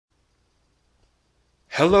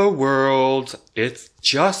Hello world, it's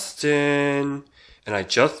Justin, and I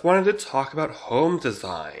just wanted to talk about home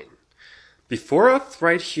design. Before us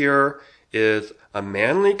right here is a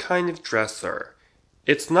manly kind of dresser.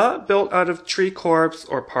 It's not built out of tree corpse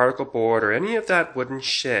or particle board or any of that wooden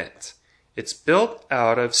shit. It's built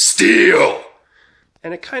out of steel!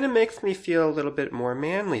 And it kind of makes me feel a little bit more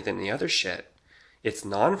manly than the other shit. It's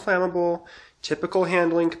non-flammable, typical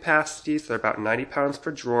handling capacities are about 90 pounds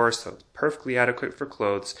per drawer, so it's perfectly adequate for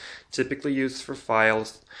clothes, typically used for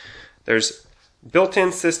files. There's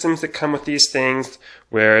built-in systems that come with these things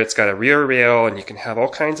where it's got a rear rail and you can have all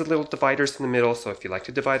kinds of little dividers in the middle, so if you like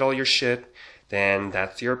to divide all your shit, then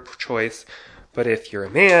that's your choice. But if you're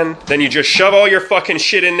a man, then you just shove all your fucking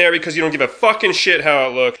shit in there because you don't give a fucking shit how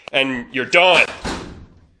it looks, and you're done.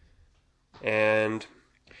 And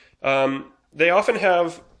they often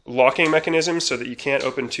have locking mechanisms so that you can't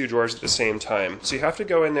open two drawers at the same time. So you have to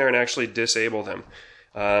go in there and actually disable them.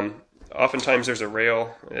 Oftentimes there's a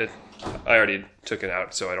rail. I already took it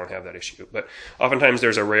out, so I don't have that issue. But oftentimes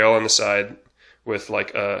there's a rail on the side with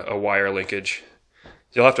like a wire linkage.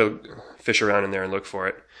 You'll have to fish around in there and look for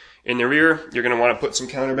it. In the rear, you're going to want to put some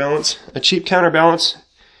counterbalance. A cheap counterbalance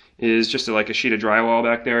is just like a sheet of drywall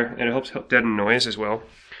back there, and it helps deaden noise as well.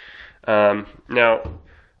 Now,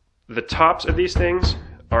 the tops of these things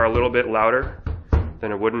are a little bit louder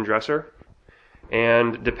than a wooden dresser,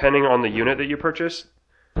 and depending on the unit that you purchase,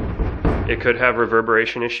 it could have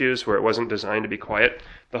reverberation issues where it wasn't designed to be quiet.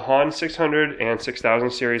 The Hahn 600 and 6000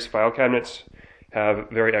 series file cabinets have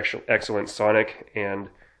very excellent sonic and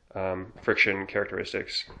friction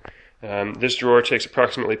characteristics. This drawer takes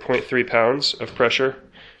approximately 0.3 pounds of pressure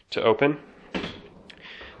to open,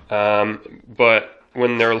 but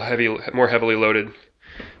when they're more heavily loaded,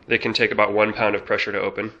 they can take about 1 pound of pressure to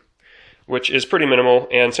open, which is pretty minimal.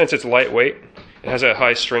 And since it's lightweight, it has a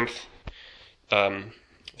high strength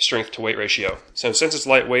to weight ratio. So since it's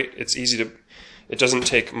lightweight, it doesn't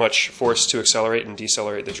take much force to accelerate and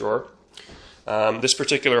decelerate the drawer. This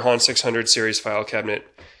particular Hahn 600 series file cabinet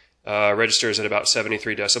registers at about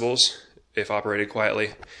 73 decibels if operated quietly,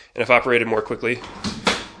 and if operated more quickly,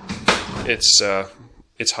 it's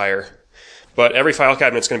higher. But every file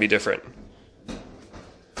cabinet's going to be different.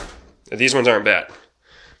 These ones aren't bad,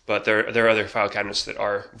 but there are other file cabinets that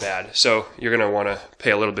are bad. So you're going to want to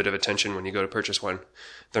pay a little bit of attention when you go to purchase one.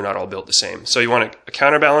 They're not all built the same. So you want a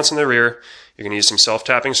counterbalance in the rear. You're going to use some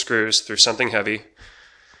self-tapping screws through something heavy.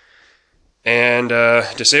 And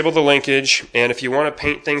disable the linkage. And if you want to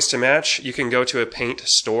paint things to match, you can go to a paint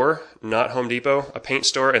store, not Home Depot, a paint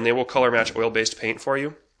store, and they will color match oil-based paint for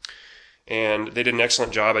you. And they did an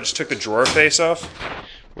excellent job. I just took the drawer face off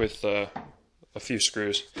with a few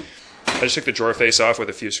screws. I just took the drawer face off with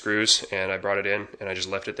a few screws, and I brought it in, and I just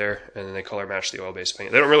left it there, and then they color match the oil-based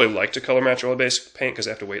paint. They don't really like to color match oil-based paint because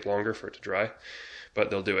they have to wait longer for it to dry,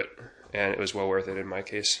 but they'll do it, and it was well worth it in my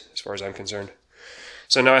case, as far as I'm concerned.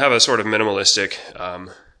 So now I have a sort of minimalistic,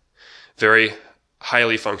 very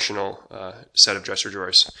highly functional set of dresser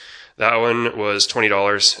drawers. That one was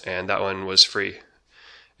 $20, and that one was free,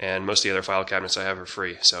 and most of the other file cabinets I have are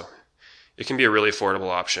free, so it can be a really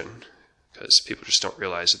affordable option, because people just don't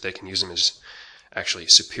realize that they can use them as actually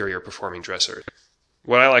superior performing dressers.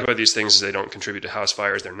 What I like about these things is they don't contribute to house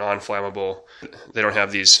fires. They're non-flammable. They don't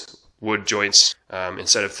have these wood joints.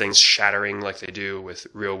 Instead of things shattering like they do with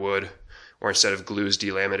real wood, or instead of glues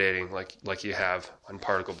delaminating like you have on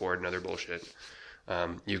particle board and other bullshit,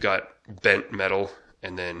 you've got bent metal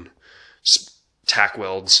and then tack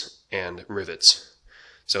welds and rivets.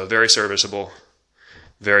 So very serviceable,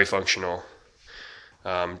 very functional,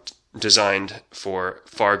 designed for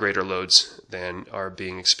far greater loads than are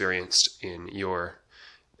being experienced in your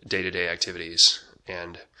day-to-day activities,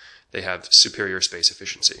 and they have superior space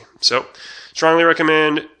efficiency. So, strongly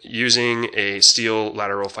recommend using a steel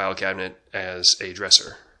lateral file cabinet as a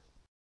dresser.